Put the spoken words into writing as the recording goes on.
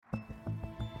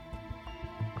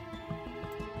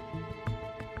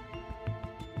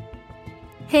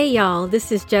Hey y'all,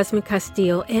 this is Jasmine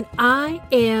Castillo, and I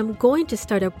am going to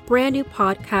start a brand new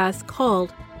podcast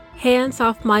called Hands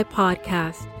Off My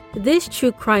Podcast. This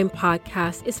true crime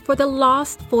podcast is for the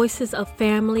lost voices of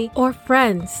family or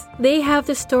friends. They have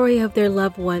the story of their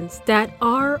loved ones that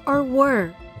are or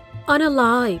were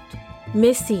unalived,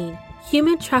 missing,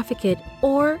 human trafficked,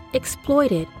 or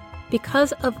exploited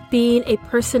because of being a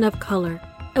person of color,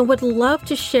 and would love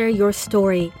to share your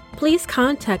story. Please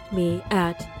contact me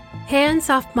at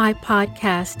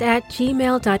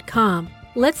handsoffmypodcast@gmail.com.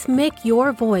 Let's make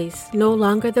your voice no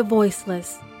longer the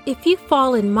voiceless. If you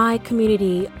fall in my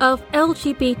community of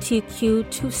LGBTQ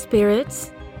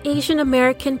two-spirits, Asian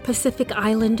American Pacific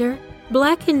Islander,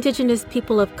 Black Indigenous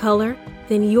people of color,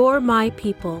 then you're my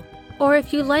people. Or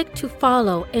if you like to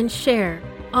follow and share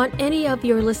on any of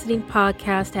your listening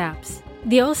podcast apps.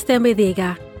 Dios te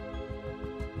bendiga.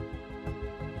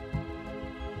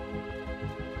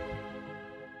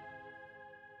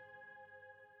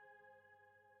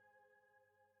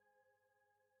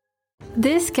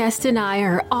 This guest and I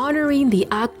are honoring the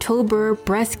October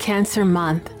Breast Cancer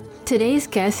Month. Today's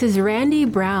guest is Randy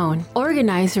Brown,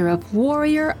 organizer of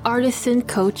Warrior Artisan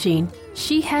Coaching.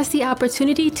 She has the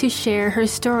opportunity to share her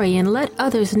story and let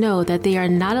others know that they are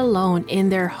not alone in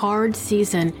their hard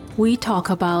season. We talk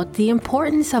about the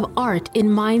importance of art in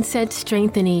mindset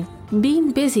strengthening,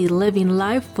 being busy living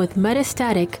life with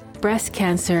metastatic breast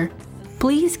cancer.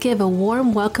 Please give a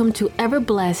warm welcome to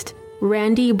ever-blessed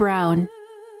Randy Brown.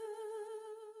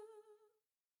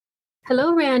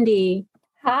 Hello, Randy.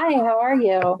 Hi, how are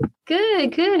you?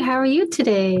 Good. How are you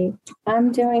today?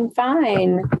 I'm doing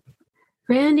fine.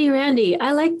 Randy.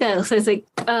 I like that. So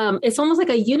it's almost like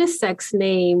a unisex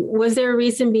name. Was there a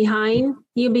reason behind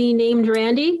you being named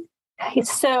Randy?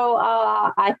 So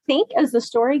I think as the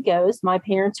story goes, my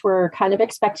parents were kind of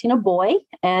expecting a boy,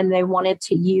 and they wanted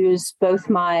to use both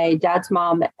my dad's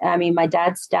dad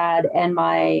and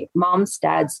my mom's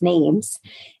dad's names.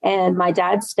 And my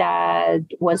dad's dad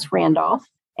was Randolph,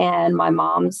 and my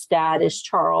mom's dad is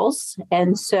Charles.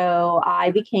 And so I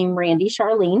became Randy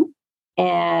Charlene,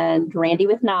 and Randy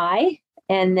with an I.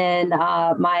 And then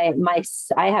I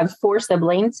have 4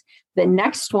 siblings. The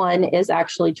next one is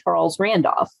actually Charles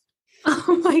Randolph.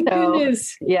 Oh my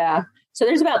goodness. Yeah. So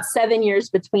there's about 7 years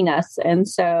between us. And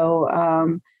so, I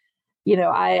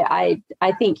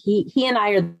think he and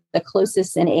I are the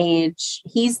closest in age.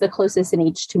 He's the closest in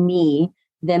age to me.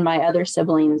 Then my other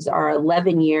siblings are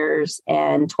 11 years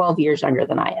and 12 years younger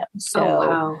than I am. So,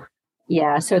 wow.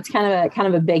 Yeah. So it's kind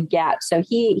of a big gap. So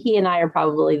he and I are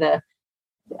probably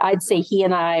I'd say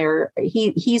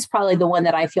he's probably the one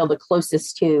that I feel the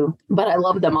closest to, but I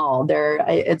love them all.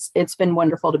 It's been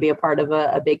wonderful to be a part of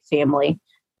a big family.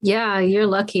 Yeah, you're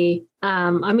lucky.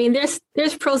 There's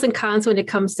pros and cons when it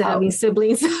comes to having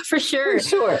siblings for sure. For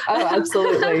sure. Oh,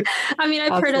 absolutely.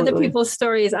 I've heard other people's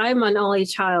stories. I'm an only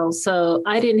child, so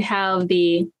I didn't have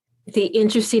the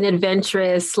interesting,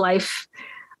 adventurous life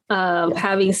of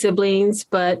having siblings,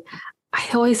 but I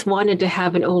always wanted to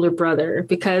have an older brother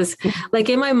because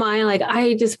in my mind,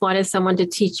 I just wanted someone to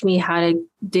teach me how to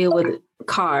deal with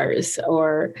cars,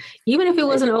 or even if it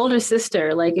was an older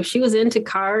sister, if she was into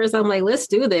cars, I'm like, let's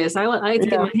do this. I like to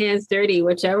get my hands dirty,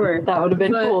 whichever. That would have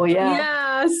been cool. Yeah.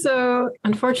 Yeah. So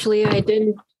unfortunately I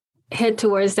didn't head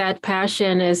towards that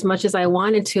passion as much as I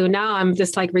wanted to. Now I'm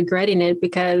just regretting it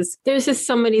because there's just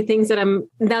so many things now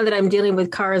that I'm dealing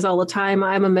with cars all the time.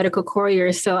 I'm a medical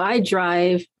courier, so I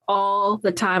drive all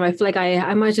the time. I feel like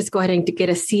I might just go ahead and get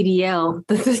a CDL,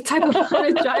 the type of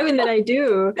driving that I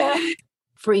do.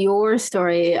 For your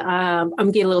story, I'm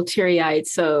getting a little teary-eyed,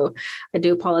 so I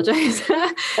do apologize.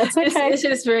 That's okay. It's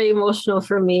just very emotional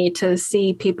for me to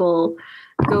see people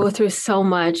go through so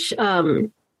much.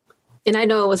 And I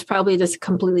know it was probably just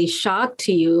completely shock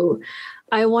to you.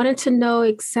 I wanted to know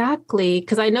exactly,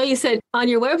 because I know you said on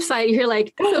your website, you're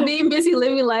so being busy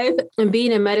living life and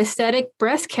being a metastatic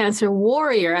breast cancer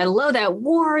warrior. I love that,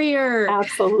 warrior.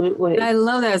 Absolutely. I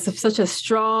love that. It's such a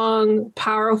strong,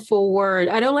 powerful word.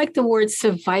 I don't like the word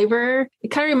survivor. It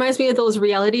kind of reminds me of those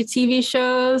reality TV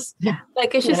shows. Yeah.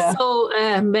 It's just so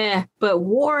meh. But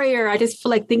warrior, I just feel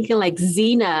like thinking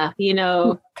Xena,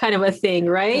 kind of a thing,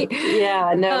 right?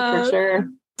 Yeah, no, for sure.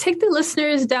 Take the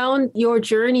listeners down your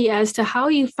journey as to how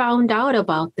you found out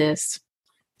about this.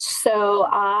 So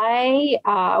I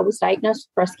was diagnosed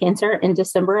with breast cancer in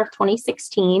December of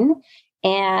 2016,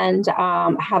 and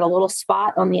had a little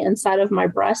spot on the inside of my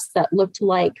breast that looked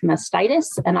like mastitis.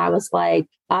 And I was like,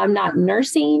 I'm not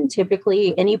nursing.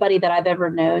 Typically, anybody that I've ever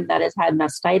known that has had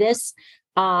mastitis,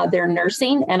 they're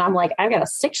nursing. And I'm like, I've got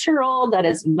a 6-year-old. That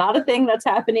is not a thing that's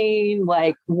happening.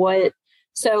 What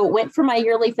So went for my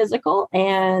yearly physical,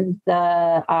 and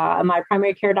my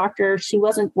primary care doctor, she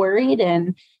wasn't worried,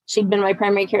 and she'd been my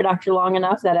primary care doctor long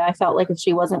enough that I felt like if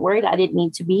she wasn't worried, I didn't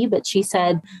need to be. But she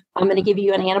said, I'm going to give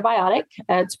you an antibiotic.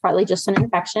 It's probably just an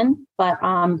infection, but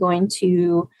I'm going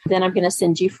to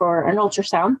send you for an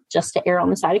ultrasound just to err on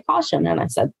the side of caution. And I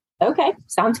said, okay,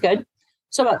 sounds good.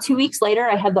 So about 2 weeks later,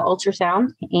 I had the ultrasound,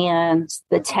 and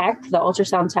the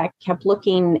ultrasound tech kept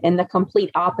looking in the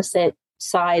complete opposite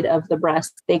side of the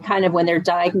breast. They kind of, when they're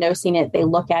diagnosing it, they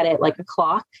look at it like a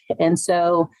clock. And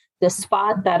so the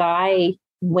spot that I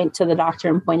went to the doctor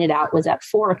and pointed out was at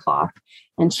 4 o'clock,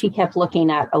 and she kept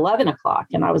looking at 11 o'clock.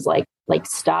 And I was like,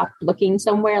 stop looking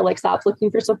somewhere, stop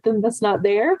looking for something that's not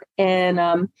there.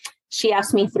 And she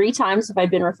asked me 3 times if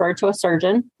I'd been referred to a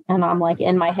surgeon. And I'm like,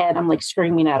 in my head, I'm like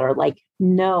screaming at her, like,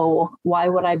 no, why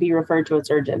would I be referred to a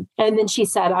surgeon? And then she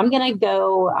said, I'm going to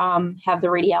go have the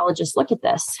radiologist look at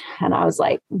this. And I was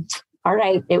like, all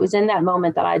right. It was in that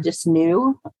moment that I just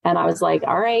knew. And I was like,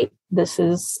 all right, this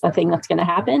is a thing that's going to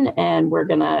happen, and we're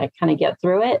going to kind of get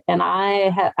through it. And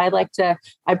I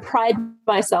pride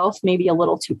myself, maybe a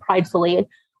little too pridefully,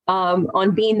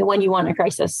 on being the one you want in a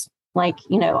crisis. Like,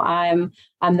 I'm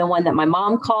the one that my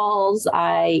mom calls.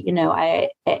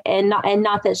 And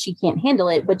not that she can't handle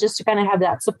it, but just to kind of have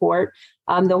that support.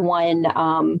 I'm the one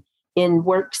in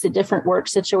different work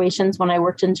situations when I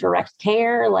worked in direct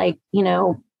care,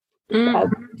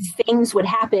 things would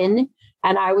happen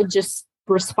and I would just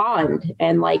respond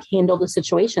and handle the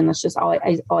situation. That's just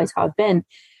always how I've been.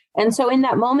 And so in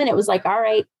that moment, it was like, all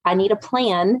right, I need a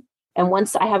plan. And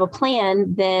once I have a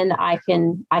plan, then I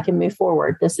can move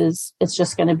forward. It's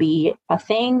just going to be a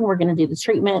thing. We're going to do the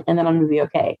treatment, and then I'm going to be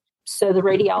okay. So the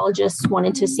radiologist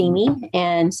wanted to see me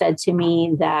and said to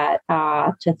me that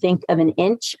to think of an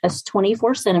inch as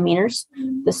 24 centimeters.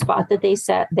 The spot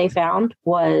that they found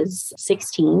was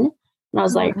 16. And I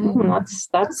was like,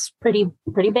 that's pretty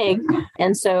big.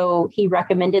 And so he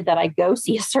recommended that I go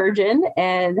see a surgeon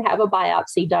and have a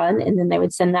biopsy done. And then they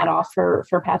would send that off for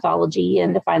pathology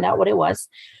and to find out what it was.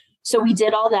 So we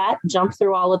did all that, jumped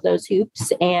through all of those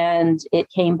hoops, and it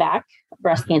came back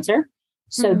breast cancer.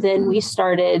 So then we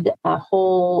started a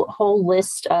whole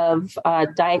list of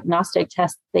diagnostic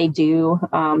tests they do,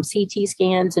 CT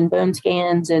scans and bone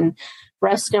scans and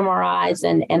breast MRIs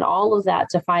and all of that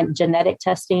to find genetic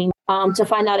testing, to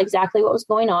find out exactly what was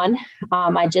going on.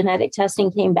 My genetic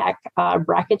testing came back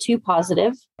BRCA2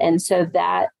 positive. And so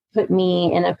that put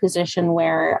me in a position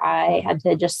where I had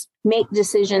to just make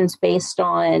decisions based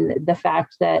on the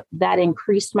fact that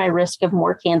increased my risk of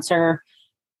more cancer,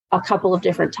 a couple of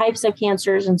different types of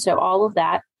cancers. And so all of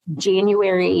that,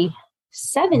 January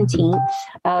 17th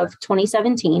of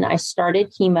 2017, I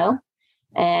started chemo.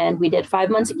 And we did 5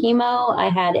 months of chemo. I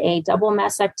had a double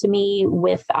mastectomy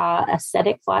with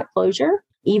aesthetic flat closure.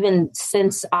 Even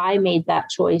since I made that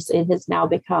choice, it has now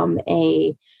become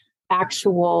a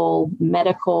actual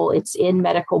medical, it's in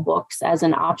medical books as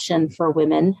an option for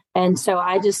women. And so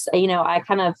I just,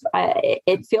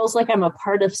 it feels like I'm a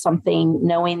part of something,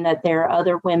 knowing that there are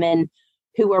other women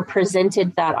who are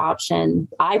presented that option.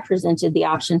 I presented the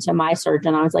option to my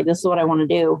surgeon. I was like, this is what I want to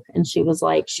do. And she was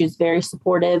very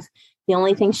supportive. The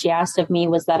only thing she asked of me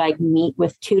was that I meet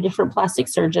with 2 different plastic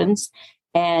surgeons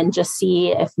and just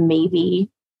see if maybe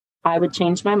I would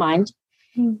change my mind.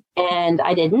 And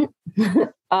I didn't.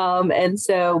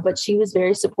 But she was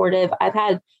very supportive. I've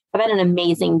had an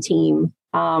amazing team.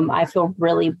 I feel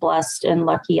really blessed and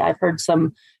lucky. I've heard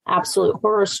some absolute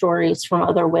horror stories from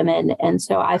other women. And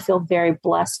so I feel very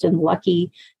blessed and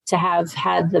lucky to have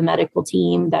had the medical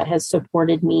team that has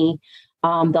supported me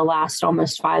the last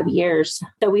almost 5 years.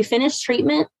 So we finished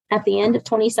treatment at the end of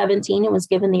 2017 and was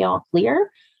given the all clear.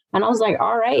 And I was like,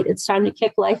 all right, it's time to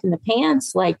kick life in the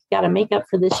pants. Got to make up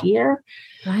for this year.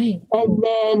 Right. And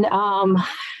then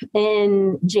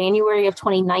in January of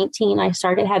 2019, I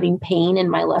started having pain in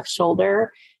my left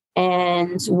shoulder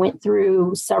and went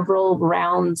through several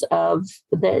rounds of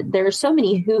there are so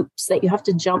many hoops that you have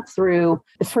to jump through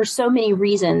for so many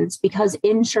reasons, because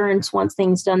insurance wants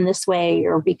things done this way,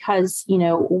 or because,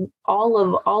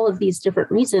 all of these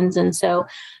different reasons. And so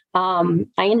I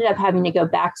ended up having to go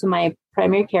back to my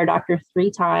primary care doctor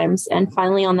 3 times. And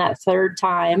finally, on that 3rd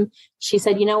time, she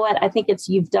said, you know what, I think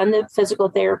you've done the physical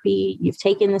therapy, you've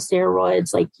taken the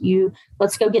steroids,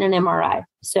 let's go get an MRI.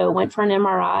 So went for an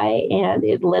MRI and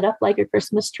it lit up like a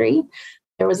Christmas tree.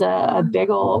 There was a big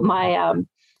old, my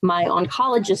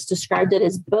oncologist described it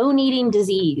as bone-eating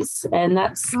disease. And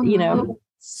that's,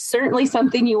 certainly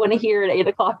something you want to hear at 8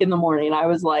 o'clock in the morning. I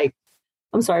was like,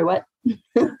 I'm sorry, what?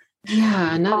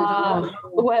 Yeah, not at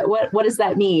all. What does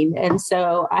that mean? And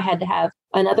so I had to have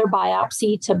another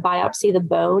biopsy to biopsy the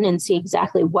bone and see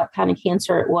exactly what kind of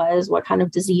cancer it was, what kind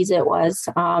of disease it was.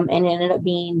 And it ended up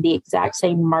being the exact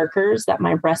same markers that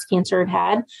my breast cancer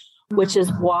had, which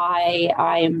is why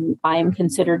I'm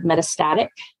considered metastatic.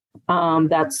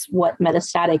 That's what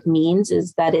metastatic means,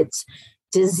 is that it's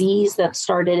disease that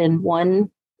started in one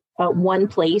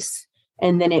place,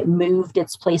 and then it moved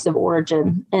its place of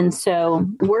origin. And so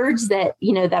words that,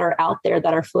 that are out there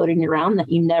that are floating around that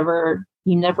you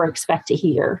never expect to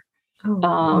hear.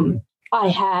 I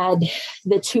had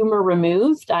the tumor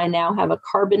removed. I now have a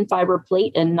carbon fiber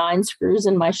plate and 9 screws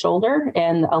in my shoulder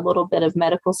and a little bit of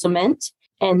medical cement.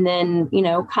 And then,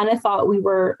 kind of thought we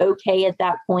were okay at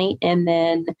that point. And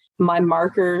then my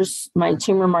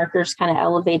tumor markers kind of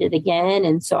elevated again.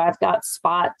 And so I've got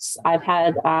spots. I've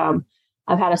had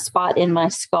a spot in my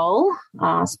skull,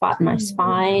 a spot in my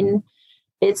spine.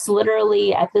 It's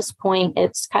literally, at this point,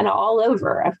 it's kind of all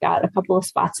over. I've got a couple of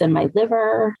spots in my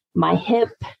liver, my hip.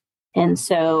 And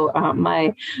so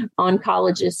my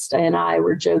oncologist and I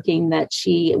were joking that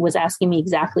she was asking me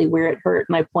exactly where it hurt.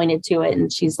 And I pointed to it,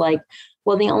 and she's like,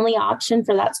 well, the only option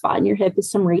for that spot in your hip is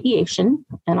some radiation.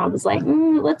 And I was like,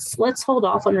 let's hold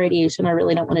off on radiation. I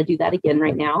really don't want to do that again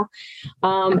right now.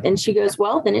 And she goes,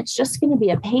 well, then it's just going to be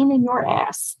a pain in your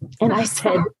ass. And I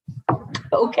said,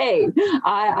 okay,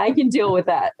 I can deal with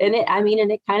that. And it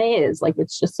kind of is like,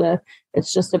 it's just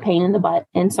a pain in the butt.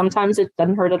 And sometimes it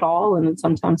doesn't hurt at all. And then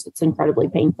sometimes it's incredibly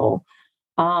painful.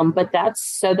 But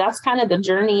that's kind of the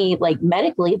journey, like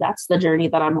medically, that's the journey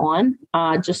that I'm on.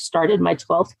 Just started my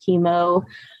 12th chemo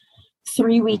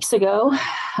 3 weeks ago.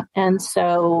 And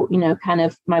so, kind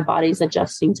of my body's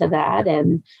adjusting to that.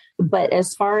 But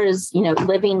as far as,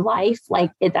 living life,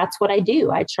 that's what I do.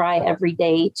 I try every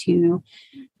day to,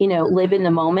 live in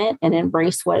the moment and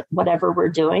embrace whatever we're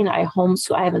doing. I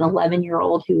homeschool. I have an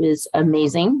 11-year-old who is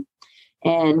amazing.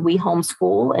 And we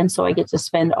homeschool. And so I get to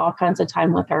spend all kinds of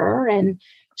time with her. And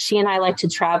she and I like to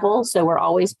travel. So we're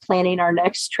always planning our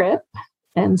next trip.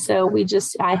 And so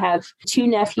I have 2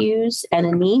 nephews and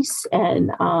a niece and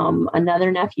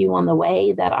another nephew on the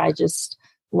way that I just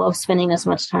love spending as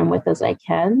much time with as I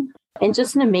can. And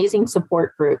just an amazing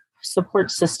support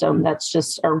system that's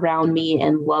just around me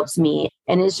and loves me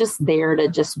and is just there to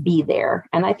just be there.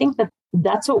 And I think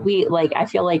that's what we like. I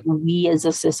feel like we as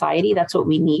a society, that's what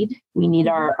we need. We need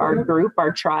our group,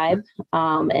 our tribe.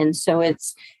 And so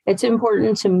it's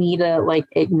important to me to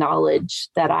acknowledge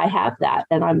that I have that.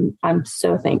 And I'm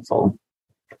so thankful.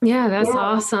 Yeah, that's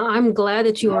awesome. I'm glad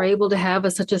that you were able to have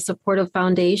such a supportive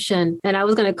foundation. And I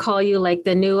was going to call you like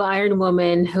the new Iron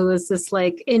Woman, who is just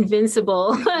like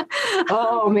invincible.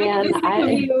 Oh man,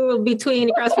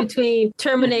 cross between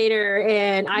Terminator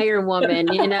and Iron Woman.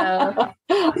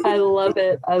 I love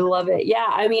it. Yeah,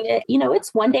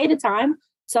 it's one day at a time.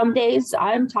 Some days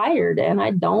I'm tired and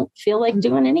I don't feel like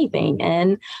doing anything.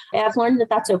 And I've learned that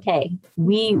that's okay.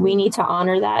 We need to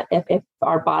honor that. If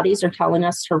our bodies are telling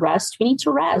us to rest, we need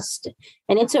to rest.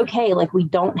 And it's okay. We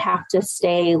don't have to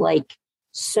stay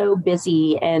so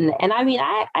busy. And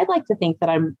I'd like to think that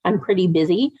I'm pretty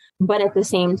busy, but at the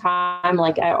same time,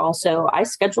 I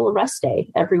schedule a rest day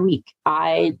every week.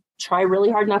 I try really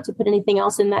hard not to put anything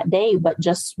else in that day, but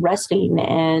just resting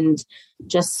and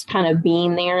just kind of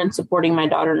being there and supporting my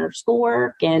daughter in her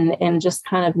schoolwork and just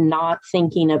kind of not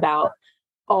thinking about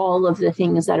all of the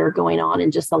things that are going on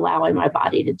and just allowing my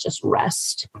body to just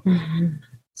rest. Mm-hmm.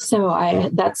 So I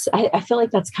feel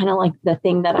like that's kind of like the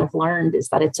thing that I've learned is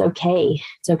that it's okay.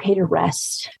 It's okay to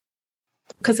rest.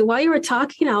 Because while you were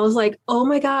talking, I was like, oh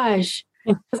my gosh,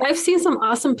 because I've seen some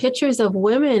awesome pictures of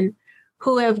women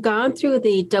who have gone through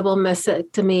the double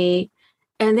mastectomy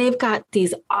and they've got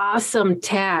these awesome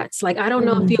tats. I don't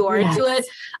know if you are into it.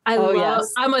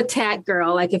 I'm a tat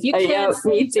girl. If you can't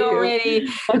see it already.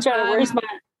 I'm trying to, where's my,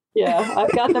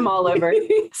 I've got them all over.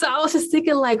 So I was just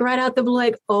thinking right out the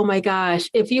blue, oh my gosh,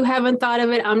 if you haven't thought of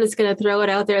it, I'm just going to throw it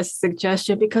out there as a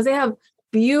suggestion because they have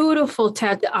beautiful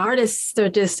tat. The artists are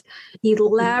just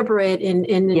elaborate and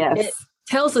it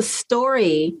tells a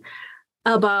story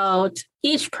about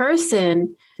each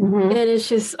person. Mm-hmm. And it's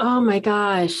just, oh my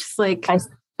gosh. It's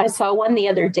I saw one the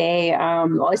other day.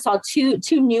 I saw two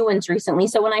new ones recently.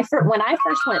 So when I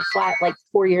first went flat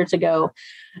 4 years ago,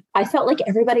 I felt like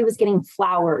everybody was getting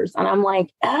flowers and I'm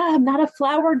like, I'm not a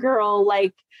flower girl.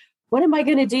 what am I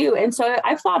going to do? And so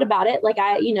I've thought about it. Like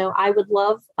I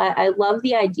love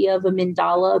the idea of a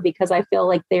mandala because I feel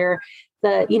like the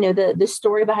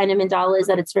story behind a mandala is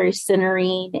that it's very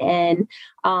centering, and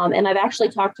I've actually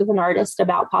talked with an artist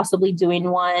about possibly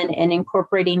doing one and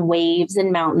incorporating waves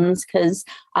and mountains because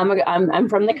I'm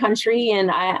from the country and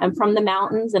I'm from the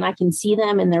mountains and I can see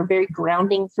them and they're very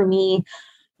grounding for me.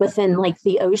 But then like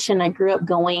the ocean, I grew up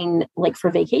going like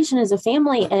for vacation as a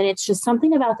family. And it's just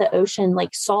something about the ocean,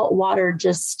 like salt water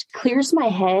just clears my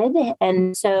head.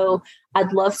 And so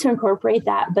I'd love to incorporate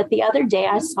that. But the other day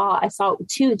I saw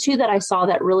two that I saw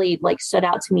that really like stood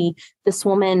out to me. This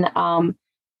woman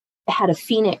had a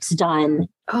phoenix done.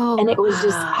 Oh, and it was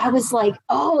just, I was like,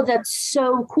 oh, that's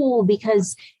so cool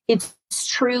because it's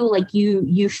true. Like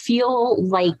you feel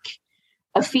like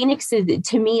a phoenix is,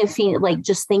 to me, like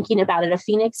just thinking about it, a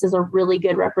phoenix is a really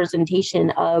good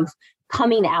representation of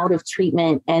coming out of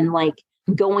treatment and like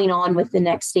going on with the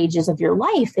next stages of your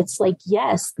life. It's like,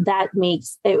 yes, that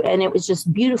makes it, and it was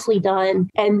just beautifully done.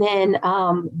 And then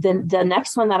the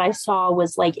next one that I saw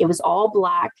was like, it was all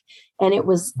black and it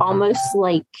was almost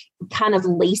like kind of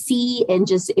lacy and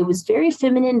just, it was very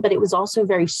feminine, but it was also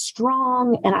very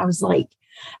strong. And I was like,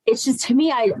 it's just, to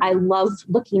me, I love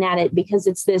looking at it because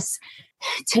it's this,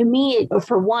 to me,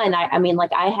 for one, I mean,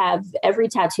 like I have every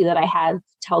tattoo that I have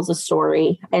tells a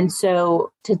story. And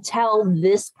so to tell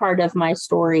this part of my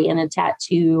story in a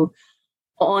tattoo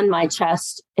on my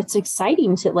chest, it's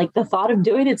exciting to like the thought of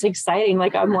doing it's exciting.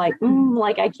 Like, I'm like,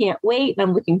 like, I can't wait. And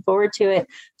I'm looking forward to it.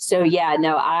 So yeah,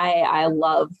 no, I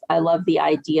love the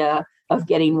idea of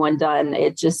getting one done.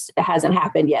 It just hasn't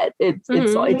happened yet. It's on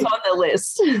the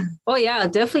list. Oh yeah,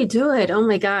 definitely do it. Oh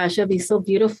my gosh, it'd be so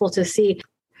beautiful to see.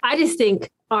 I just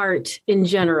think art in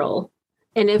general,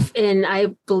 and I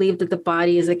believe that the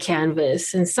body is a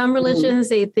canvas. And some religions,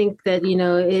 they think that,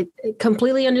 it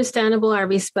completely understandable. I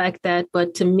respect that.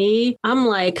 But to me, I'm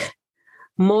like,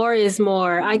 more is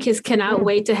more. I just cannot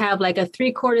wait to have like a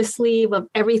 3/4 sleeve of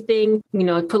everything,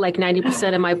 put like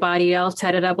 90% of my body else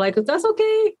tatted up. Like, that's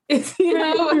okay.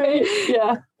 Right.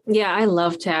 Yeah. Yeah, I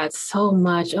love tats so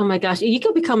much. Oh my gosh. You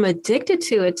can become addicted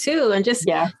to it too. And just,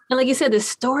 and like you said, the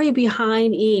story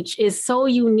behind each is so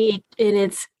unique and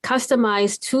it's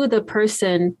customized to the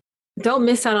person. Don't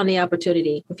miss out on the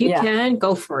opportunity. If you can,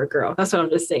 go for it, girl. That's what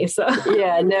I'm just saying. So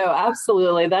yeah, no,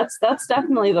 absolutely. That's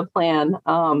definitely the plan.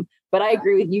 But I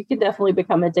agree with you. You could definitely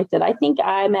become addicted. I think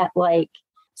I'm at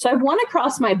so I have one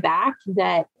across my back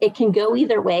that it can go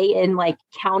either way in like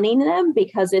counting them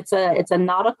because it's a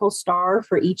nautical star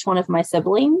for each one of my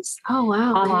siblings. Oh,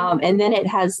 wow. Okay. And then it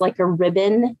has like a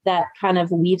ribbon that kind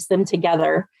of weaves them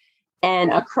together.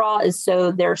 And across,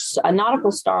 so there's a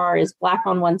nautical star is black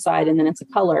on one side and then it's a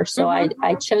color. So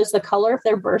I chose the color of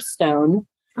their birthstone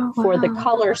for the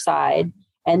color side.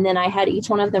 And then I had each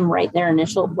one of them write their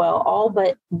initial, all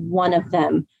but one of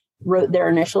them wrote their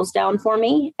initials down for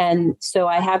me. And so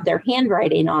I have their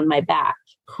handwriting on my back.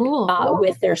 Cool.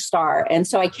 With their star. And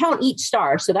so I count each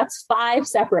star. So that's 5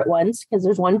 separate ones because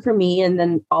there's one for me and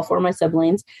then all 4 of my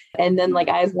siblings. And then like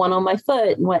I have one on my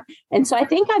foot and so I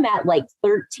think I'm at like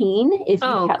 13 if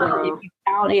you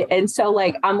count it. And so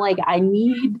like, I'm like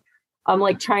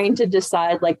trying to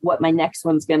decide like what my next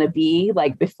one's going to be.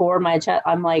 Like before my chat,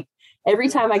 I'm like, every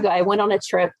time I went on a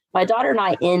trip, my daughter and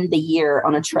I end the year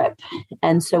on a trip.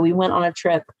 And so we went on a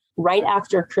trip right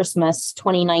after Christmas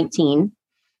 2019.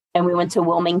 And we went to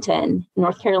Wilmington,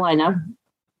 North Carolina.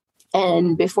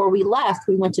 And before we left,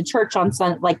 we went to church on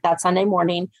that Sunday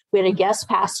morning. We had a guest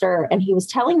pastor and he was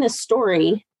telling this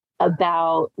story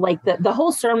about like the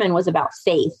whole sermon was about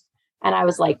faith. And I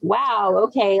was like, wow,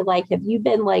 okay, like, have you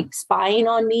been like spying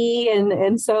on me?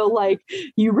 And so like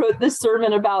you wrote this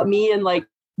sermon about me and like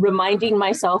reminding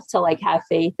myself to like have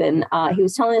faith. And he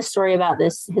was telling this story about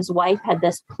this. His wife had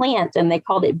this plant and they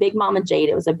called it Big Mama Jade.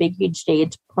 It was a big, huge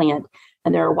jade plant.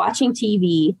 And they were watching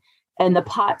TV and the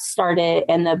pot started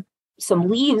and some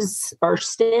leaves or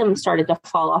stems started to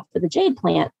fall off to the jade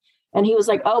plant. And he was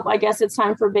like, oh, I guess it's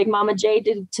time for Big Mama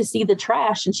Jade to see the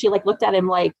trash. And she like looked at him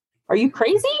like, are you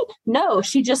crazy? No,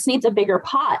 she just needs a bigger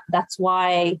pot. That's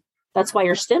why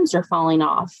your stems are falling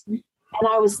off. And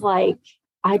I was like,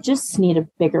 I just need a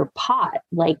bigger pot.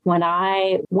 Like when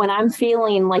I'm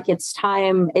feeling like it's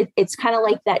time, it's kind of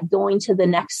like that going to the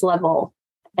next level.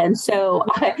 And so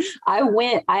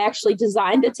I actually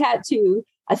designed a tattoo.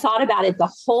 I thought about it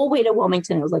the whole way to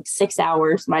Wilmington. It was like 6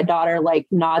 hours. My daughter like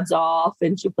nods off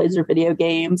and she plays her video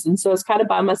games. And so it's kind of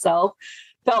by myself.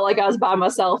 Felt like I was by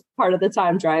myself part of the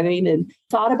time driving and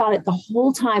thought about it the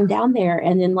whole time down there.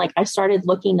 And then like I started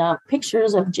looking up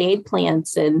pictures of jade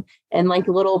plants and like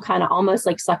little kind of almost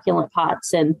like succulent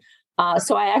pots. And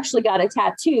So I actually got a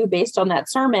tattoo based on that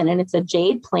sermon, and it's a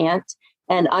jade plant.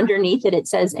 And underneath it, it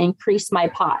says, increase my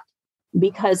pot,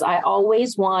 because I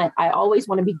always want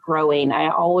to be growing. I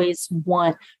always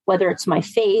want, whether it's my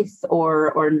faith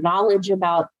or knowledge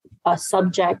about a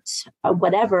subject,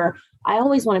 whatever, I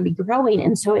always want to be growing.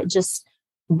 And so it just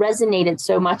resonated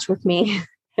so much with me.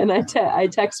 And I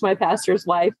text my pastor's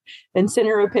wife and sent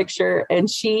her a picture, and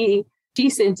she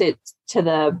sent it to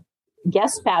the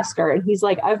guest pastor. And he's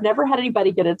like, I've never had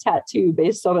anybody get a tattoo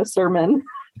based on a sermon.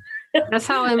 That's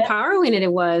how empowering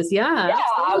it was. Yeah,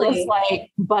 absolutely. I was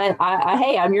like, but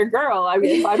hey, I'm your girl. I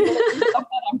mean, if I'm going to do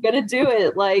something, I'm going to do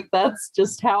it. Like, that's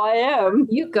just how I am.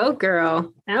 You go,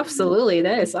 girl. Absolutely.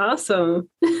 That is awesome.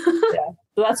 Yeah.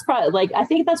 So that's probably I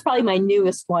think that's probably my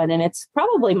newest one. And it's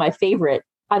probably my favorite.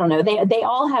 I don't know. They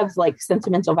all have like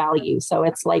sentimental value. So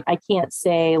it's like, I can't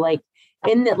say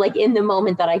in the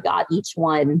moment that I got each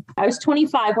one. I was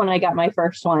 25 when I got my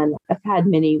first one. I've had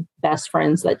many best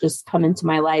friends that just come into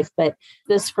my life, but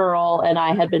this girl and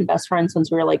I had been best friends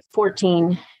since we were like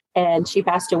 14, and she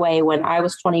passed away when I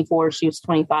was 24. She was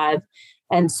 25.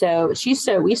 And so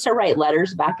we used to write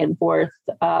letters back and forth.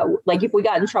 Like if we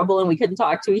got in trouble and we couldn't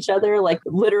talk to each other, like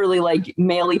literally like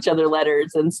mail each other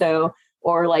letters. And so,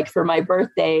 or like for my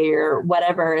birthday or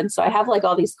whatever. And so I have like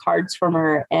all these cards from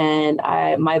her, and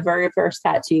my very first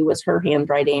tattoo was her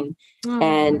handwriting.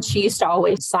 And she used to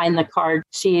always sign the card.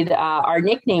 Our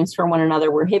nicknames for one another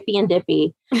were Hippie and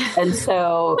Dippy. And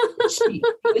so she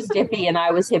was Dippy and I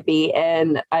was Hippie.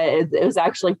 And it was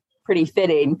actually pretty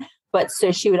fitting. But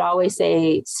so she would always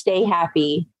say, stay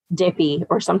happy, Dippy,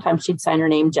 or sometimes she'd sign her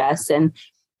name Jess. And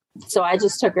so I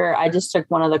just took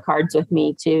one of the cards with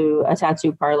me to a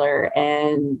tattoo parlor,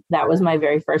 and that was my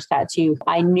very first tattoo.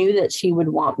 I knew that she would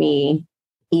want me,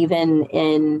 even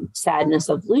in sadness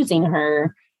of losing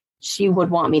her, she would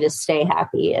want me to stay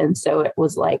happy. And so it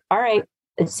was like, all right,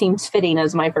 it seems fitting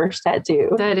as my first tattoo.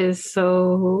 That is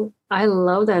so, I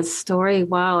love that story.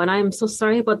 Wow. And I'm so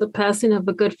sorry about the passing of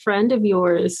a good friend of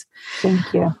yours.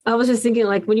 Thank you. I was just thinking,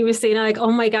 like, when you were saying, like,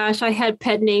 oh my gosh, I had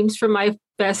pet names for my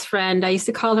best friend. I used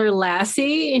to call her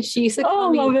Lassie, and she used to call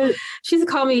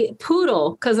me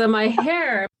Poodle because of my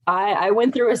hair. I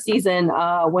went through a season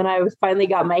when I finally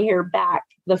got my hair back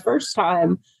the first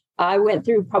time. I went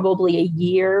through probably a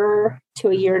year to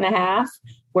a year and a half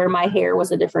where my hair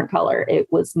was a different color. It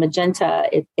was magenta.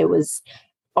 It was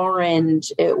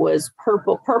orange. It was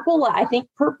purple. Purple, I think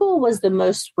purple was the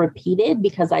most repeated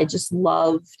because I just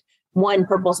loved,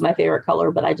 purple's my favorite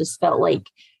color, but I just felt like,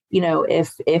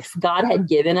 if God had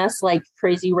given us like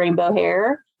crazy rainbow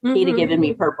hair, he'd have given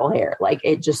me purple hair. Like,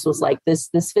 it just was like, this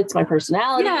fits my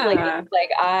personality.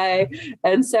 Yeah.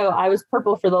 And so I was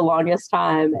purple for the longest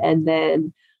time. And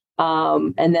then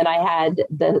I had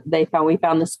we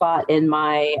found the spot in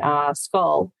my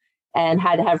skull and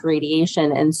had to have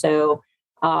radiation. And so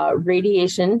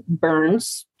radiation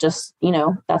burns, just,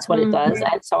 that's what it does.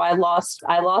 And so I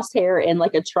lost hair in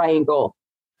like a triangle.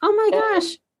 Oh my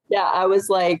gosh. Yeah. I was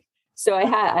like, so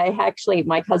I actually,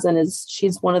 my cousin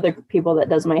she's one of the people that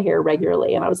does my hair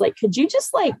regularly. And I was like, could you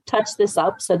just like touch this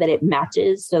up so that it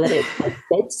matches, so that it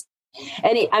fits?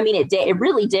 And it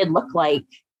really did look like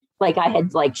I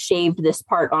had like shaved this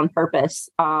part on purpose.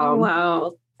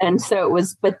 Wow. And so it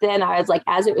was, but then I was like,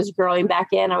 as it was growing back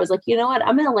in, I was like, you know what,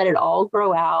 I'm going to let it all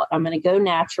grow out. I'm going to go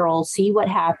natural, see what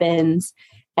happens.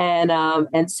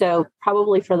 And so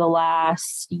probably for the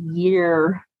last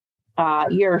year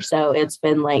or so, it's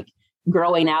been like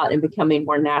growing out and becoming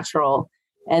more natural.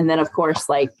 And then of course,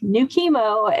 like new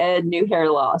chemo and new hair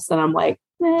loss. And I'm like,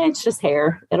 it's just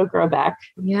hair. It'll grow back.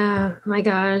 Yeah. My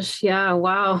gosh. Yeah.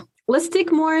 Wow. Let's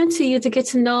dig more into you to get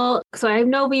to know. So I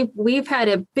know we've had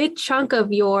a big chunk of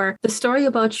the story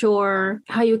about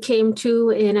how you came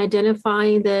to in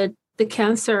identifying the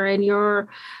cancer and your,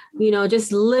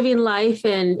 just living life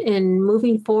and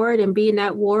moving forward and being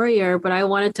that warrior. But I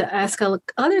wanted to ask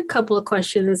other couple of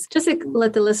questions just to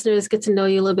let the listeners get to know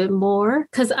you a little bit more.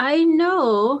 Because I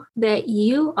know that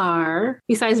you are,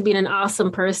 besides being an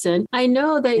awesome person, I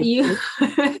know that you...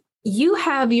 You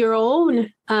have your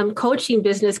own coaching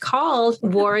business called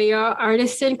Warrior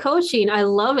Artisan Coaching. I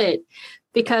love it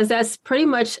because that's pretty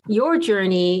much your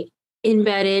journey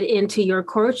embedded into your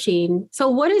coaching. So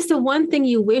what is the one thing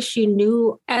you wish you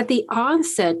knew at the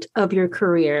onset of your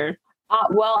career?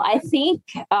 Well, I think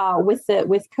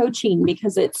with coaching,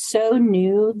 because it's so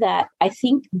new, that I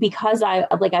think because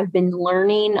I've been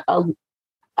learning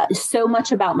so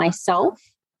much about myself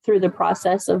through the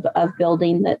process of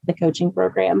building the coaching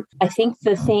program. I think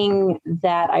the thing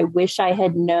that I wish I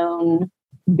had known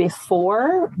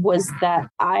before was that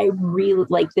I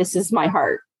really, this is my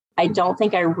heart. I don't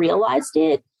think I realized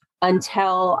it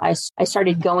until I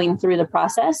started going through the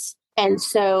process. And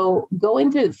so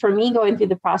going through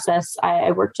the process,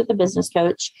 I worked with a business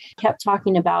coach, kept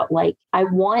talking about like, I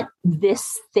want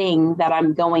this thing that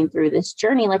I'm going through, this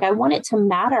journey, like I want it to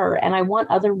matter. And I want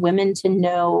other women to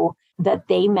know that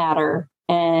they matter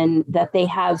and that they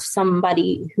have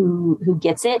somebody who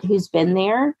gets it, who's been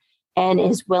there and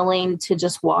is willing to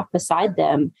just walk beside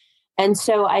them. And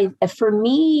so for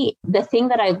me, the thing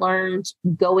that I learned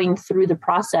going through the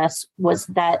process was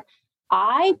that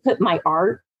I put my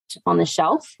art on the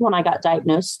shelf when I got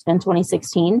diagnosed in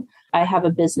 2016. I have a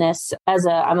business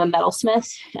I'm a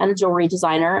metalsmith and a jewelry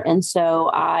designer. And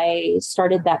so I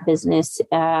started that business,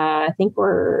 I think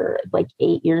we're like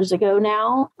 8 years ago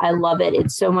now. I love it.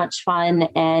 It's so much fun.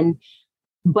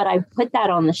 But I put that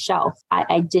on the shelf.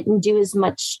 I didn't do as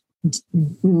much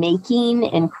making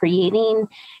and creating.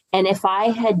 And if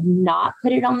I had not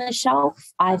put it on the shelf,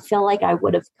 I feel like I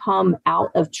would have come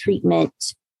out of treatment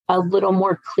a little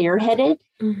more clear-headed.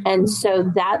 Mm-hmm. And so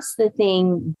that's the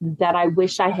thing that I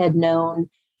wish I had known,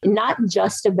 not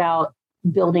just about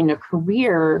building a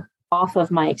career off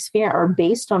of my experience or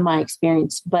based on my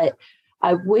experience, but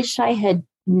I wish I had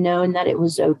known that it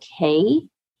was okay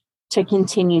to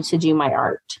continue to do my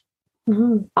art.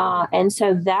 Mm-hmm. And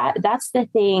so that's the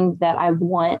thing that I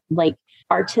want, like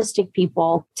artistic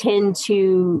people tend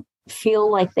to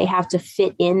feel like they have to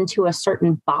fit into a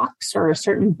certain box or a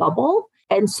certain bubble.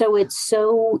 And so it's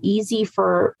so easy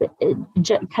for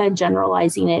kind of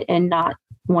generalizing it and not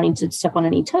wanting to step on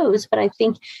any toes. But I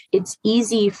think it's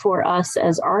easy for us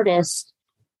as artists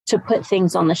to put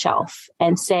things on the shelf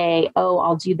and say, oh,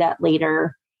 I'll do that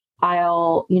later.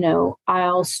 I'll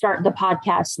start the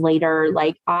podcast later.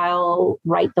 Like I'll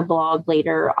write the blog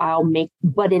later.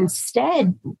 But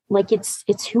instead, like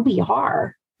it's who we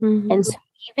are. Mm-hmm. And so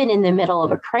even in the middle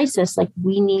of a crisis, like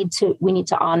we need to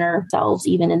honor ourselves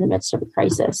even in the midst of a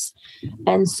crisis.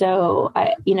 And so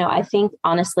I think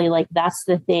honestly, like that's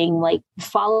the thing, like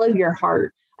follow your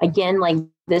heart. Again, like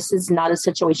this is not a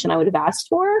situation I would have asked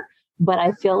for, but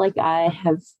I feel like I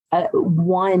have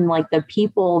like the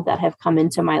people that have come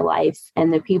into my life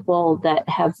and the people that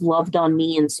have loved on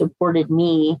me and supported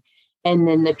me. And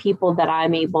then the people that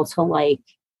I'm able to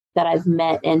that I've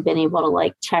met and been able to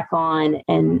like check on.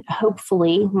 And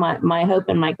hopefully my hope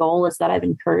and my goal is that I've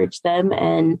encouraged them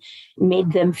and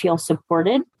made them feel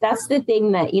supported. That's the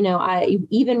thing that, I,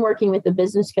 even working with the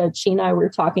business coach, she and I were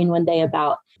talking one day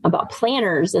about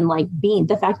planners and like being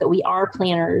the fact that we are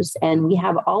planners and we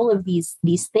have all of these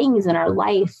things in our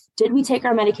life. Did we take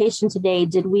our medication today?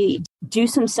 Did we do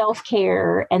some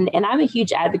self-care? And I'm a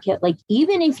huge advocate. Like,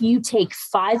 even if you take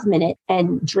 5 minutes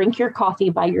and drink your coffee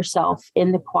by yourself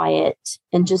in the quiet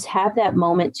and just have that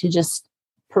moment to just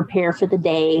prepare for the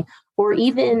day, or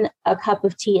even a cup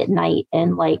of tea at night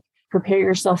and like prepare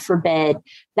yourself for bed,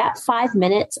 that 5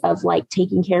 minutes of like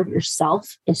taking care of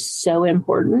yourself is so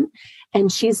important.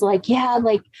 And she's like, yeah,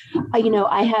 like,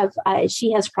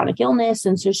 she has chronic illness.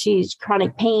 And so she's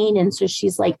chronic pain. And so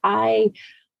she's like, I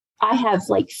have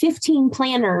like 15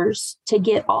 planners to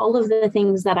get all of the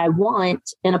things that I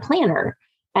want in a planner.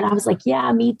 And I was like,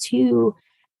 yeah, me too.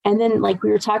 And then like, we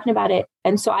were talking about it.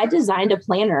 And so I designed a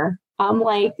planner. I'm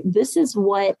like, this is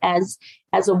what, as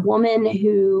a woman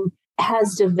who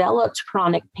has developed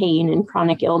chronic pain and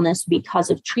chronic illness because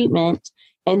of treatment,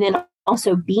 and then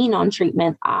also being on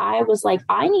treatment, I was like,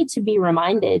 I need to be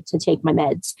reminded to take my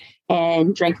meds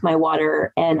and drink my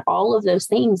water and all of those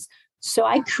things. So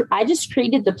I just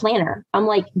created the planner. I'm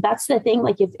like, that's the thing.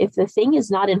 Like if the thing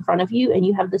is not in front of you and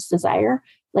you have this desire,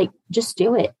 like just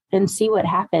do it and see what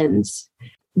happens.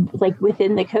 Like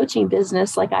within the coaching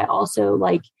business, like I also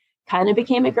like kind of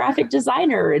became a graphic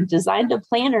designer and designed a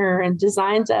planner and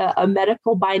designed a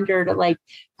medical binder to like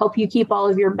help you keep all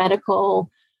of your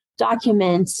medical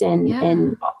documents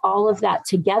and all of that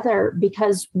together.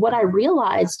 Because what I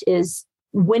realized is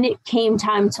when it came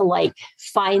time to like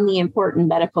find the important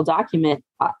medical document,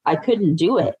 I couldn't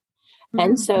do it. Mm-hmm.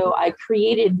 And so I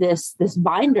created this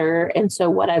binder. And so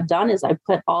what I've done is I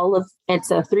put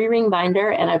it's a 3-ring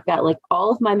binder and I've got like all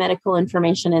of my medical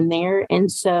information in there.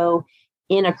 And so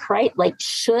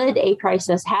should a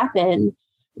crisis happen,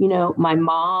 my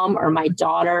mom or my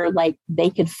daughter, like they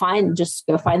could just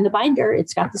go find the binder.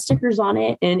 It's got the stickers on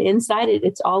it and inside it,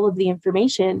 it's all of the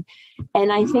information.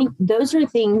 And I think those are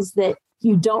things that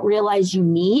you don't realize you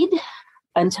need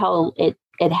until it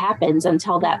happens,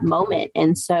 until that moment.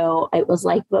 And so it was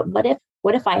like, but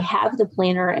what if I have the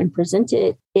planner and present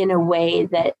it in a way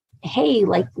that, hey,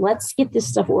 like, let's get this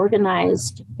stuff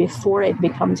organized before it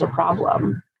becomes a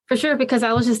problem. For sure, because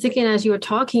I was just thinking as you were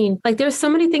talking, like there's so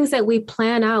many things that we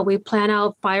plan out. We plan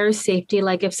out fire safety.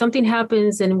 Like if something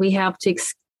happens and we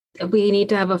need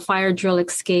to have a fire drill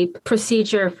escape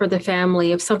procedure for the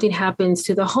family. If something happens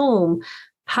to the home,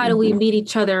 how do we meet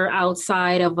each other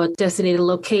outside of a designated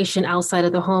location outside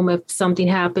of the home if something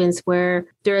happens where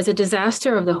there is a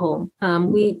disaster of the home?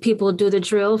 People do the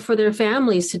drill for their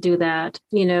families to do that.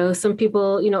 Some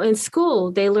people, in school,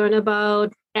 they learn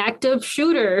about active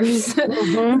shooters.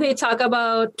 They talk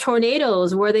about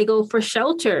tornadoes, where they go for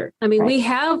shelter. I mean, we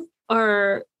have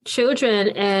our children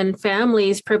and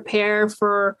families prepare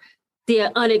for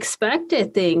the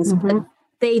unexpected things. But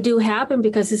they do happen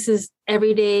because this is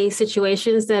everyday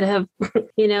situations that have,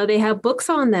 they have books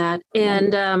on that.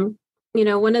 And,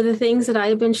 one of the things that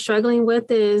I've been struggling with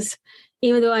is,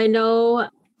 even though I know,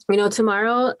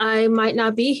 tomorrow I might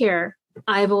not be here,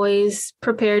 I've always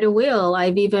prepared a will.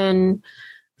 I've even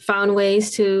found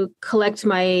ways to collect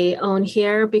my own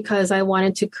hair because I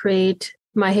wanted to create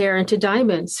my hair into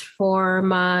diamonds for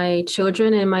my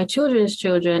children and my children's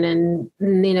children. And,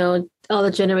 all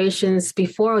the generations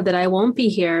before that I won't be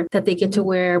here, that they get to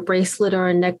wear a bracelet or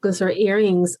a necklace or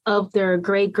earrings of their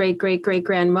great, great, great, great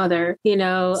grandmother, at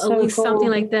least cool. Something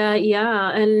like that.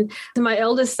 Yeah. And my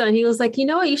eldest son, he was like,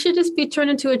 you should just be turned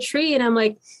into a tree. And I'm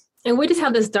like, and we just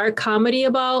have this dark comedy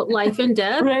about life and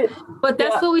death, right. But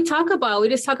that's what we talk about. We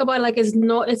just talk about like it's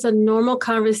a normal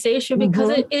conversation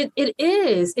because it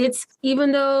is. It's,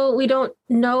 even though we don't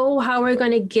know how we're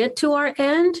going to get to our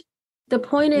end, the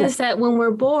point is that when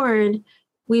we're born,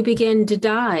 we begin to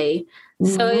die.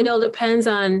 So it all depends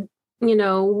on,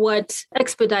 what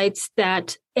expedites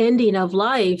that ending of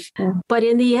life. But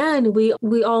in the end,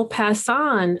 we all pass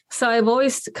on. So I've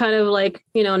always kind of like,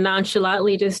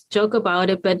 nonchalantly just joke about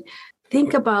it, but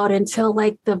think about it until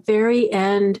like the very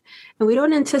end, and we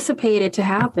don't anticipate it to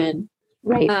happen.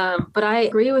 Right. But I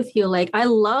agree with you. Like, I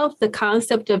love the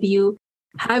concept of you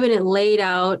having it laid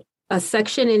out, a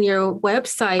section in your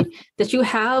website that you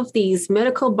have these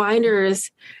medical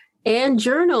binders and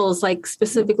journals, like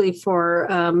specifically for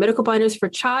medical binders for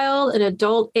child and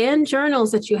adult, and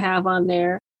journals that you have on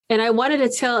there. And I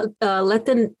wanted to let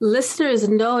the listeners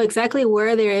know exactly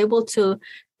where they're able to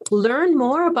learn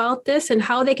more about this and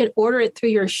how they can order it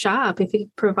through your shop, if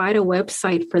you provide a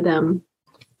website for them.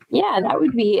 Yeah,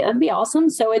 that'd be awesome.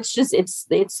 So it's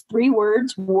 3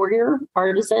 words: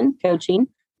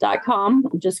 warriorartisancoaching.com,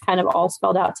 just kind of all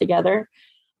spelled out together.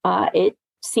 It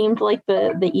seemed like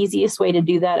the easiest way to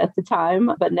do that at the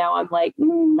time, but now I'm like,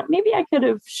 maybe I could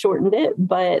have shortened it.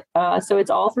 But so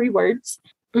it's all 3 words,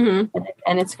 and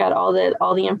it's got all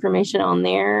the information on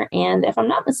there. And if I'm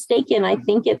not mistaken, I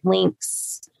think it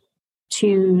links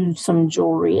to some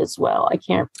jewelry as well. I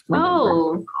can't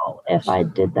remember if I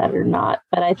did that or not,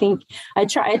 but I think I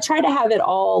try to have it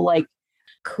all like.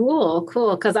 Cool.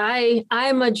 Because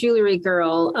I'm a jewelry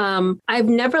girl. I've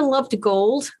never loved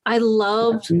gold. I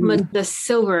loved the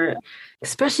silver,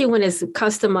 especially when it's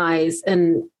customized.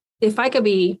 And if I could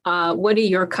be one of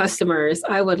your customers,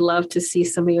 I would love to see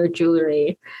some of your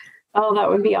jewelry. Oh, that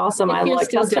would be awesome. If you're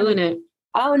still doing it.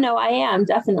 Oh, no, I am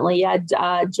definitely. Yeah.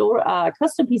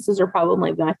 Custom pieces are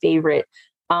probably my favorite.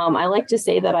 I like to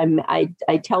say that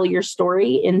I tell your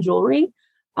story in jewelry.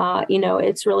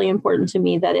 It's really important to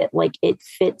me that it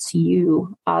fits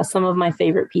you. Some of my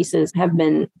favorite pieces have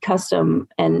been custom,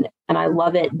 and I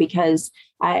love it because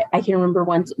I can remember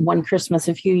one Christmas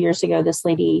a few years ago, this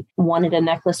lady wanted a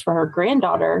necklace for her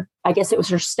granddaughter. I guess it was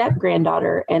her step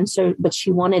granddaughter. But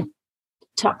she wanted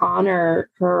to honor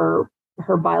her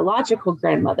biological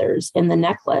grandmothers in the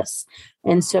necklace.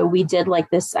 And so we did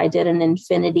like this, I did an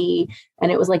infinity,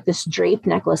 and it was like this drape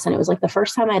necklace. And it was like the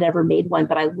first time I'd ever made one,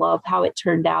 but I loved how it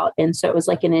turned out. And so it was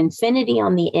like an infinity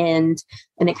on the end,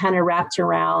 and it kind of wrapped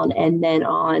around. And then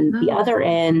on the other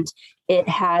end, it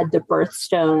had the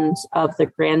birthstones of the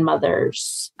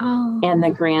grandmothers and the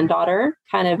granddaughter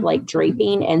kind of like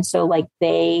draping. And so like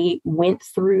they went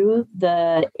through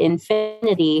the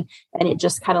infinity, and it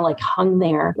just kind of like hung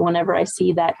there. Whenever I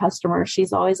see that customer,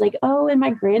 she's always like, oh, and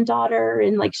my granddaughter.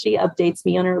 And like, she updates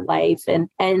me on her life, and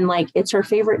like, it's her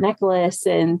favorite necklace.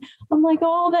 And I'm like,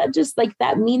 oh, that just like,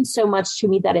 that means so much to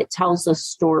me that it tells a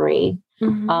story.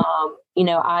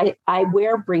 I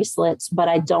wear bracelets, but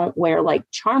I don't wear like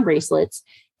charm bracelets,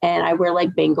 and I wear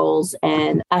like bangles,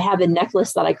 and I have a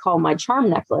necklace that I call my charm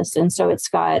necklace. And so it's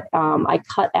got, I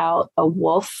cut out a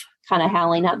wolf kind of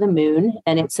howling at the moon,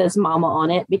 and it says mama on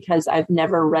it because I've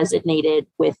never resonated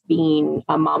with being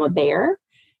a mama bear.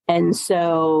 And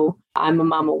so I'm a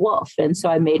mama wolf. And so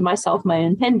I made myself my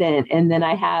own pendant. And then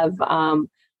I have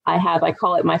I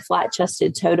call it my flat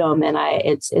chested totem. And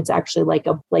it's actually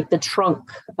like the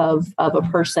trunk of a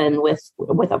person with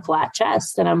a flat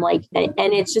chest. And I'm like, and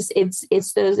it's just,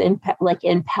 it's those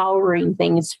empowering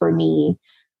things for me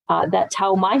that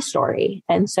tell my story.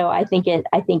 And so I think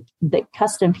the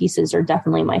custom pieces are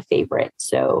definitely my favorite.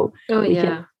 So we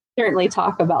can certainly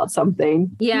talk about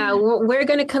something. Yeah, we're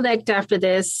going to connect after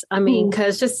this. I mean,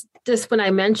 because just when I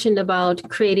mentioned about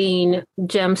creating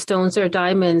gemstones or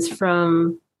diamonds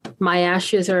from my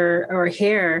ashes or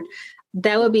hair,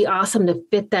 that would be awesome to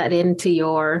fit that into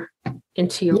your.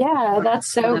 Yeah,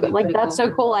 that's so that's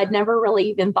so cool. I'd never really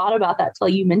even thought about that till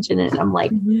you mentioned it. And I'm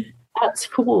like, that's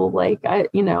cool. Like I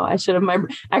should have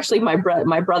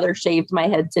my brother shaved my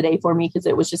head today for me because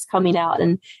it was just coming out,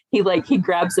 and he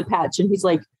grabs a patch and he's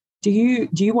like, do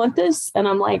you want this? And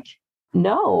I'm like,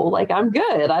 no, like I'm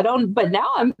good. I don't, but now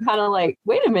I'm kind of like,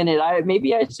 wait a minute,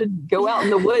 maybe I should go out in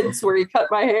the woods where he cut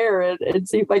my hair and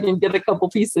see if I can get a couple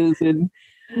pieces and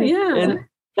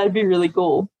that'd be really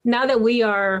cool. Now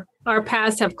that our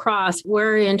paths have crossed,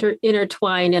 we're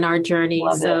intertwined in our journey.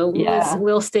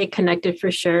 We'll stay connected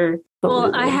for sure.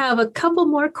 Well, I have a couple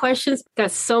more questions.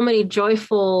 Got so many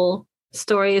joyful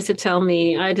stories to tell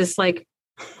me. I just I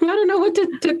don't know what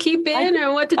to keep in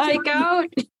or what to take out.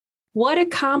 What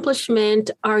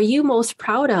accomplishment are you most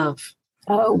proud of?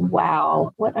 Oh,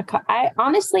 wow.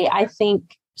 I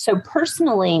think so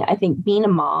personally, I think being a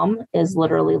mom is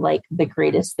literally like the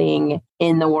greatest thing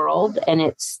in the world. And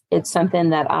it's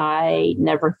something that I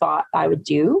never thought I would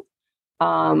do.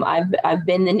 I've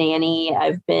been the nanny,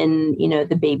 I've been,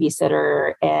 the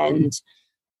babysitter, and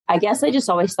I guess I just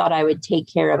always thought I would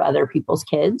take care of other people's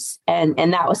kids, and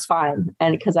that was fine.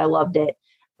 And because I loved it.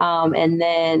 And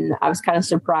then I was kind of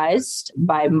surprised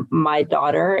by my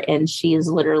daughter, and she'll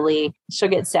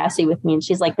get sassy with me and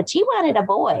she's like, but she wanted a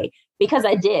boy, because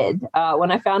I did.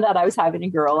 When I found out I was having a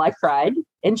girl, I cried,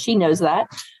 and she knows that.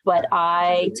 But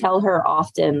I tell her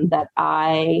often that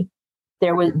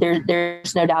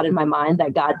there's no doubt in my mind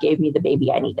that God gave me the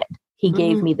baby I needed. He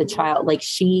gave me the child. Like,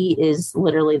 she is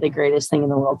literally the greatest thing in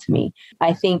the world to me.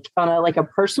 I think on a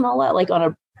personal level, on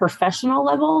a professional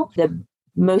level, the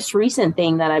most recent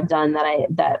thing that I've done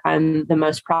that I'm the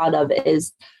most proud of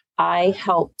is I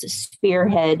helped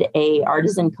spearhead a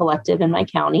artisan collective in my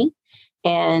county.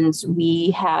 And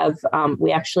we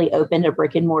actually opened a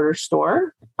brick and mortar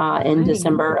store in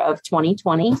December of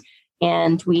 2020.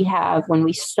 And we have, when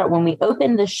we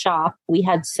opened the shop, we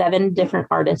had 7 different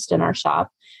artists in our shop,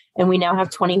 and we now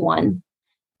have 21.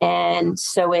 And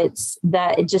so it's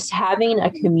just having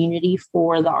a community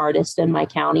for the artists in my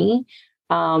county,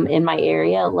 in my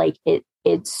area,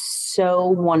 it's so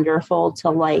wonderful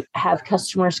to have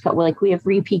customers we have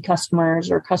repeat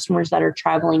customers or customers that are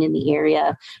traveling in the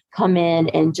area come in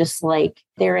and just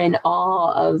they're in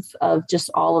awe of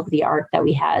just all of the art that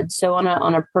we had. So on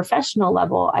a professional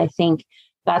level, I think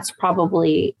that's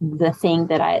probably the thing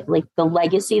that the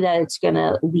legacy that it's going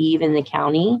to leave in the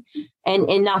county,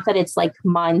 and not that it's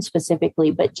mine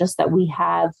specifically, but just that we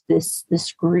have this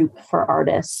group for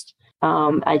artists.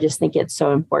 I just think it's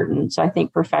so important. So I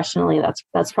think professionally,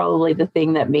 that's probably the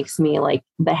thing that makes me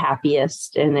the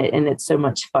happiest, and it's so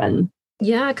much fun.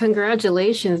 Yeah.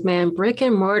 Congratulations, man. Brick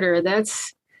and mortar.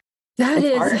 That's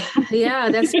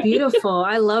beautiful.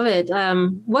 I love it.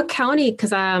 What county?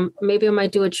 Because maybe I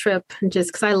might do a trip just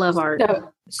because I love art.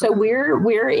 So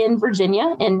we're in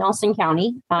Virginia, in Nelson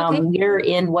County. Okay. We're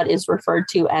in what is referred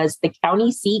to as the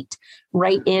county seat,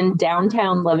 right in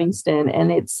downtown Livingston.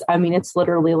 And it's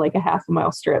literally a half a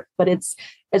mile strip, but it's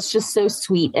just so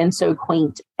sweet and so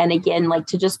quaint. And again,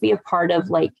 to just be a part of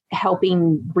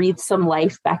helping breathe some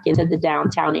life back into the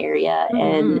downtown area,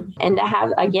 and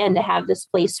to have this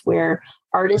place where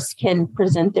artists can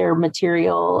present their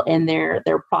material and their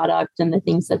product and the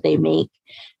things that they make,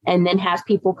 and then have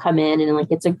people come in, and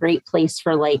it's a great place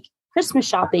for Christmas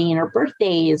shopping or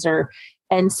birthdays,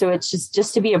 and so it's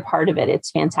just to be a part of it.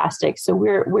 It's fantastic. So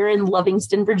we're in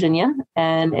Livingston, Virginia,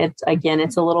 and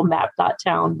it's a little map dot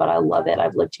town, but I love it.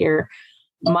 I've lived here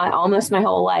almost my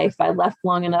whole life. I left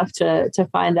long enough to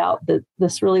find out that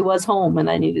this really was home, and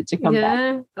I needed to come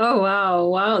back. Oh,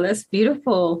 wow. That's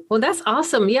beautiful. Well, that's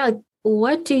awesome. Yeah.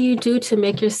 What do you do to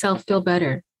make yourself feel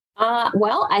better?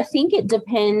 Well, I think it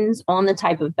depends on the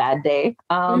type of bad day.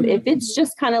 If it's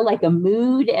just kind of a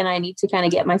mood and I need to kind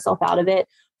of get myself out of it,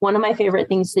 one of my favorite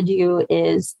things to do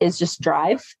is just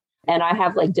drive. And I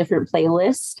have different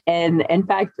playlists. And in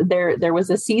fact, there was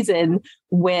a season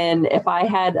when if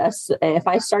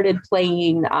I started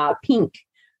playing Pink,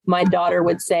 my daughter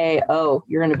would say, "Oh,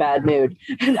 you're in a bad mood."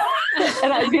 And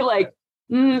I'd be like,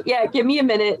 Yeah, give me a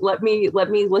minute. Let me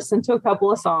listen to a couple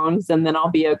of songs and then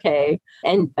I'll be okay.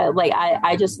 And like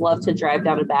I just love to drive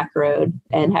down a back road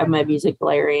and have my music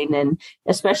blaring, and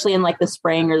especially in like the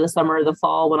spring or the summer or the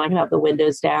fall when I can have the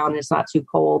windows down, it's not too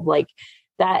cold. Like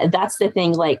that's the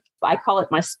thing. Like I call it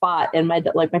my spot, and my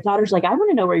daughter's like, I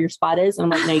want to know where your spot is,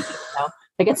 and I'm like, no, you don't know.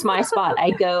 Like it's my spot. I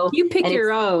go. You pick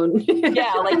your own.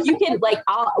 Yeah, like you can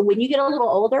when you get a little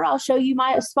older, I'll show you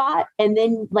my spot, and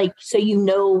then like so you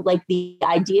know like the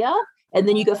idea, and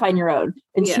then you go find your own.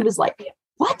 And she was like,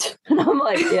 "What?" And I'm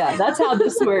like, "Yeah, that's how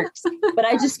this works." But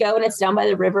I just go and it's down by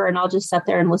the river, and I'll just sit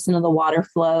there and listen to the water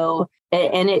flow.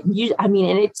 And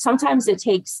sometimes it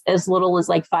takes as little as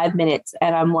like 5 minutes,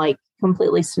 and I'm like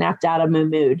completely snapped out of my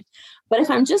mood. But if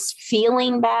I'm just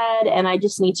feeling bad and I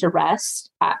just need to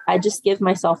rest, I just give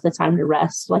myself the time to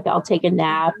rest. Like I'll take a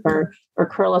nap or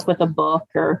curl up with a book,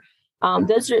 or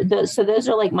those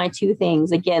are like my two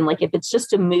things. Again, like if it's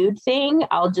just a mood thing,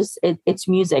 it's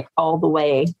music all the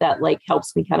way that like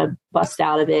helps me kind of bust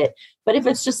out of it. But if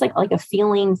it's just like a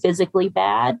feeling physically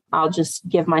bad, I'll just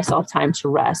give myself time to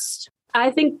rest. I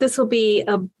think this will be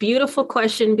a beautiful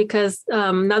question because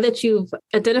now that you've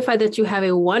identified that you have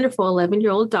a wonderful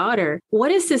 11-year-old daughter,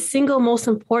 what is the single most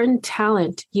important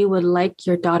talent you would like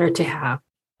your daughter to have?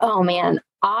 Oh, man,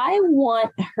 I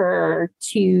want her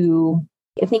to,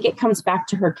 I think it comes back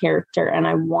to her character, and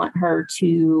I want her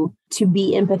to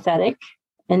be empathetic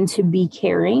and to be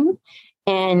caring.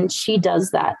 And she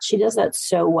does that. She does that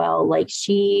so well. Like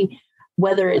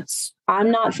whether it's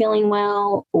I'm not feeling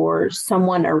well or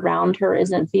someone around her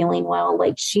isn't feeling well,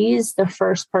 like she's the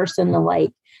first person to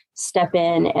like step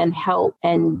in and help.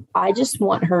 And I just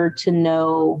want her to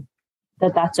know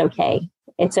that that's okay.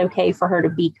 It's okay for her to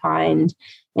be kind,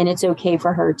 and it's okay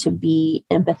for her to be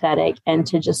empathetic and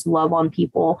to just love on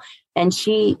people. And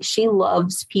she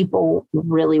loves people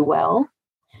really well.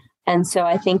 And so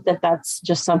I think that that's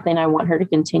just something I want her to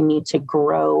continue to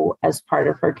grow as part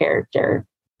of her character.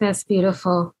 That's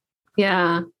beautiful.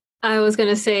 Yeah. I was going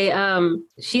to say,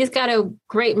 she's got a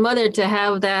great mother to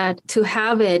have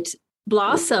it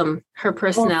blossom her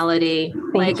personality.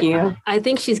 Thank you. I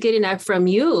think she's getting that from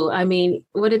you. I mean,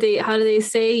 how do they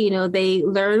say, they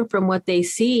learn from what they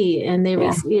see, and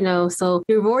so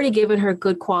you've already given her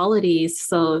good qualities.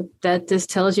 So that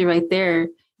just tells you right there,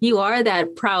 you are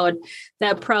that proud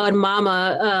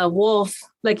mama wolf,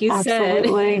 like you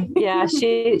Absolutely. said. Yeah,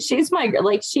 she's my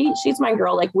she's my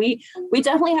girl. Like we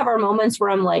definitely have our moments where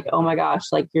I'm like, oh my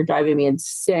gosh, like you're driving me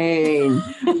insane.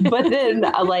 But then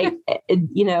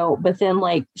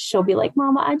she'll be like,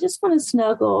 Mama, I just want to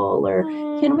snuggle, or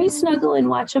can we snuggle and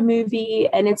watch a movie?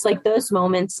 And it's like those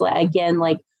moments, like, again,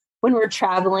 like when we're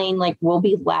traveling, like we'll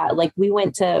be like we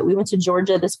went to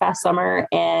Georgia this past summer,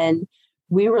 and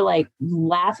we were like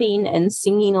laughing and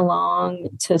singing along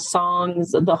to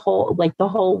songs the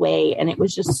whole way. And it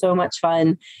was just so much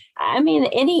fun. I mean,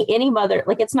 any mother,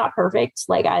 like it's not perfect.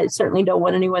 Like I certainly don't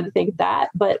want anyone to think that,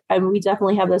 but we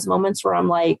definitely have those moments where I'm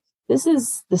like, this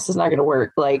is not going to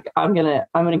work. Like I'm going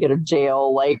to go to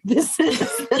jail. Like this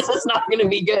is not going to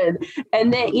be good.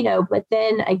 And then, but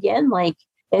then again, like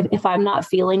if I'm not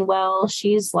feeling well,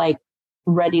 she's like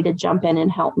ready to jump in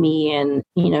and help me. And,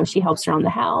 she helps around the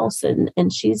house, and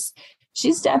she's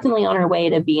definitely on her way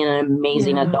to being an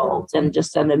amazing adult and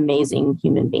just an amazing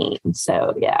human being.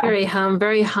 So, yeah. Very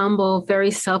humble, very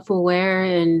self-aware.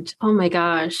 And oh my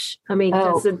gosh. I mean,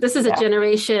 this is a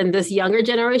generation, this younger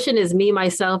generation is me,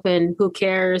 myself, and who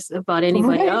cares about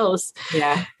anybody else.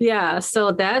 Yeah. Yeah.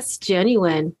 So that's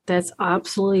genuine. That's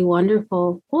absolutely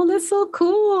wonderful. Well, that's so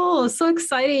cool. So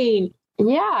exciting.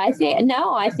 Yeah, I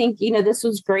think, this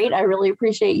was great. I really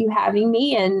appreciate you having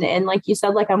me. And like you said,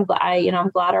 like, I'm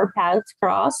glad our paths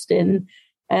crossed, and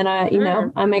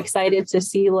I'm excited to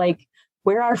see like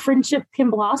where our friendship can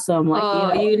blossom.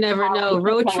 Like, you never know.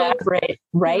 Road trip,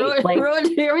 right?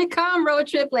 Here we come. Road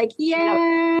trip. Like,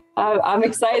 yeah. I'm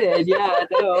excited. Yeah,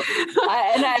 no.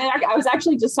 I was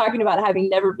actually just talking about having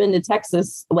never been to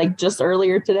Texas, like just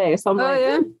earlier today. So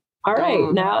I'm all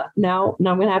right, now I'm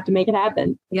going to have to make it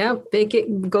happen. Yeah,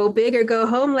 go big or go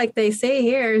home, like they say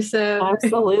here. So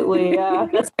absolutely, yeah.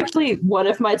 That's actually one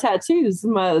of my tattoos.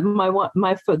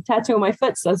 My foot tattoo on my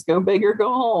foot says "Go big or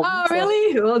go home." Oh, so,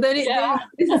 really? Well, then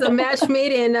this is a match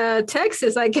made in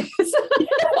Texas, I guess.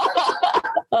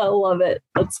 I love it.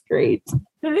 That's great.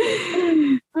 All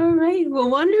right. Well,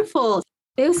 wonderful.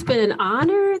 It's been an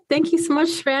honor. Thank you so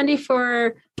much, Randy,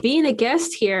 for being a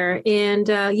guest here. And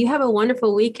you have a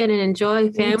wonderful weekend and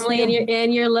enjoy family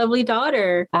and your lovely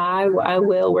daughter. I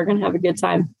will. We're going to have a good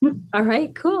time. All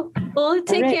right, cool. Well,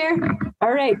 take care.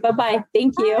 All right. Bye-bye.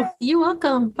 Thank you. You're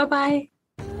welcome. Bye-bye.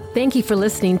 Thank you for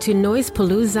listening to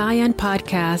Noisepalooza Zion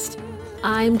Podcast.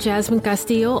 I'm Jasmine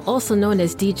Castillo, also known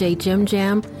as DJ Jim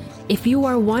Jam. If you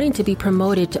are wanting to be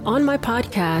promoted on my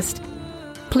podcast,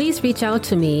 please reach out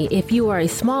to me if you are a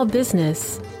small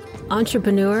business,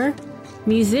 entrepreneur,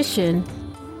 musician,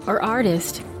 or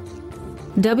artist.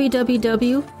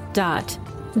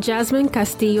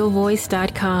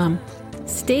 www.jasminecastillovoice.com.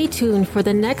 Stay tuned for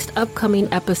the next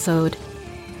upcoming episode.